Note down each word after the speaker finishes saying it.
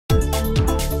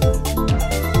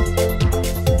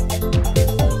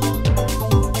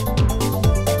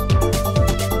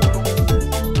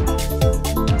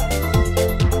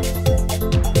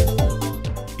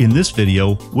In this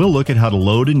video, we'll look at how to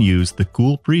load and use the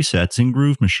cool presets in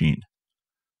Groove Machine.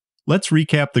 Let's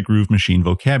recap the Groove Machine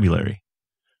vocabulary.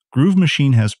 Groove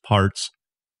Machine has parts,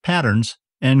 patterns,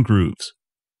 and grooves.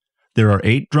 There are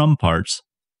 8 drum parts,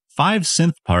 5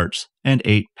 synth parts, and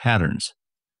 8 patterns.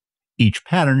 Each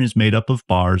pattern is made up of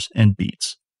bars and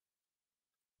beats.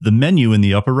 The menu in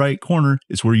the upper right corner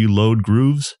is where you load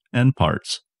grooves and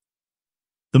parts.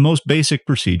 The most basic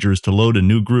procedure is to load a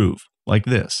new groove, like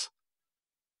this.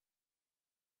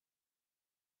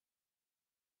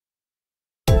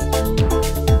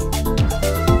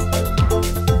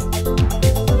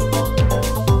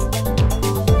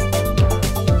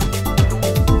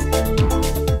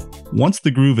 Once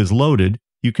the groove is loaded,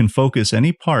 you can focus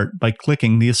any part by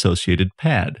clicking the associated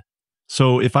pad.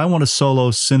 So if I want to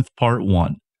solo synth part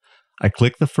 1, I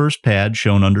click the first pad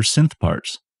shown under synth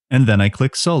parts, and then I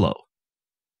click solo.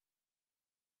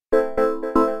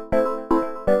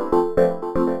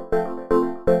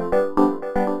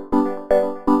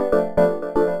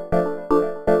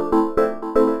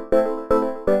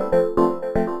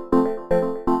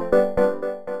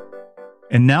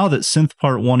 And now that synth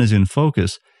part 1 is in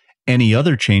focus, any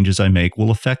other changes I make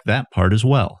will affect that part as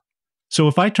well. So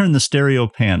if I turn the stereo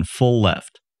pan full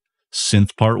left,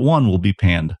 synth part 1 will be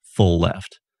panned full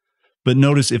left. But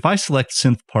notice if I select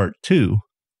synth part 2,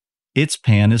 its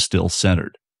pan is still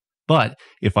centered. But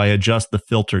if I adjust the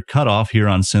filter cutoff here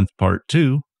on synth part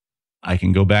 2, I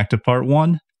can go back to part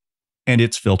 1, and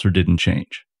its filter didn't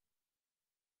change.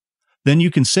 Then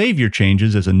you can save your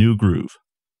changes as a new groove.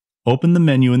 Open the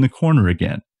menu in the corner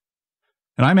again.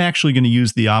 And I'm actually going to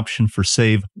use the option for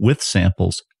Save with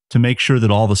Samples to make sure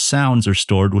that all the sounds are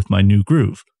stored with my new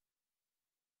groove.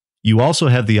 You also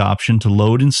have the option to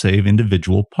load and save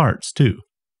individual parts too.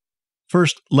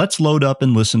 First, let's load up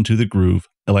and listen to the groove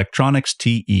Electronics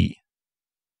TE.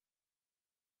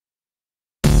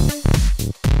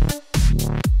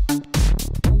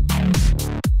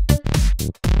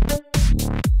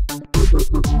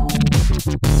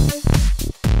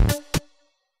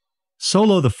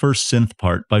 Solo the first synth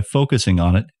part by focusing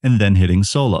on it and then hitting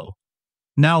solo.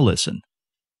 Now listen.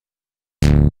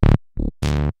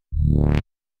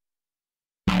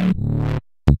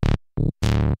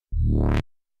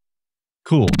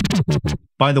 Cool.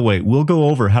 By the way, we'll go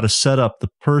over how to set up the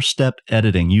per-step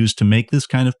editing used to make this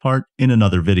kind of part in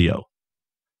another video.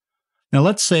 Now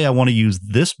let's say I want to use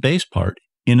this bass part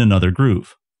in another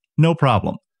groove. No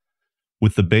problem.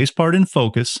 With the bass part in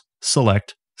focus,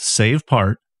 select Save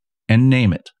Part, and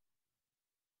name it.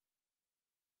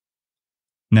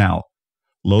 Now,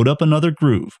 load up another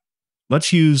groove.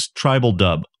 Let's use Tribal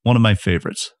Dub, one of my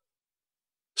favorites.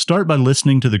 Start by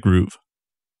listening to the groove.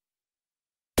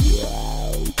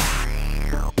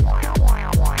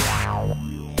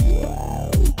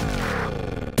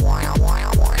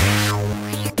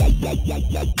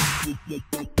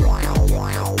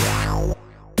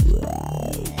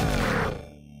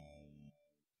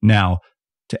 Now,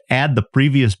 to add the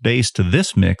previous bass to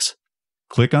this mix,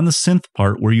 click on the synth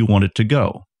part where you want it to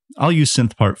go. I'll use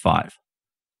synth part 5.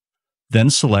 Then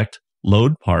select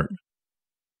Load Part.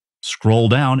 Scroll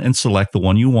down and select the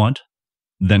one you want,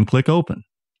 then click Open.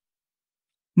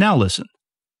 Now listen.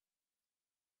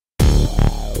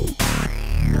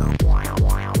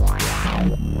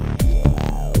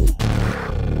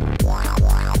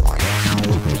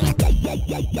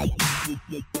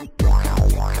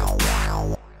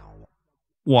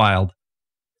 Wild.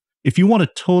 If you want to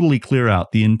totally clear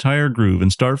out the entire groove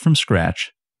and start from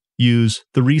scratch, use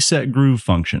the Reset Groove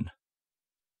function.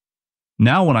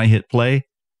 Now when I hit play,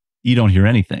 you don't hear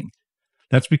anything.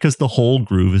 That's because the whole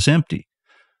groove is empty.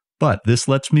 But this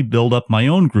lets me build up my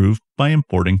own groove by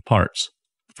importing parts.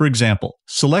 For example,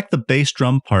 select the bass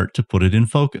drum part to put it in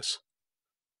focus.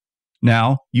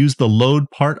 Now, use the Load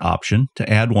Part option to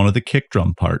add one of the kick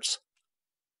drum parts.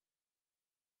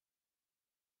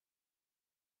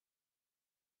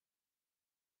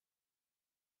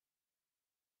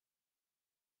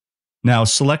 Now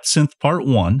select synth part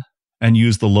 1 and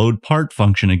use the Load Part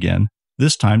function again,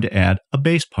 this time to add a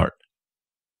bass part.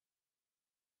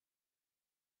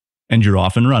 And you're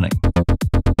off and running.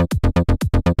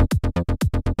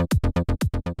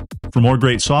 For more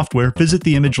great software, visit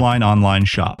the ImageLine online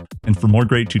shop. And for more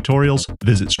great tutorials,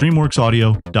 visit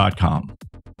streamworksaudio.com.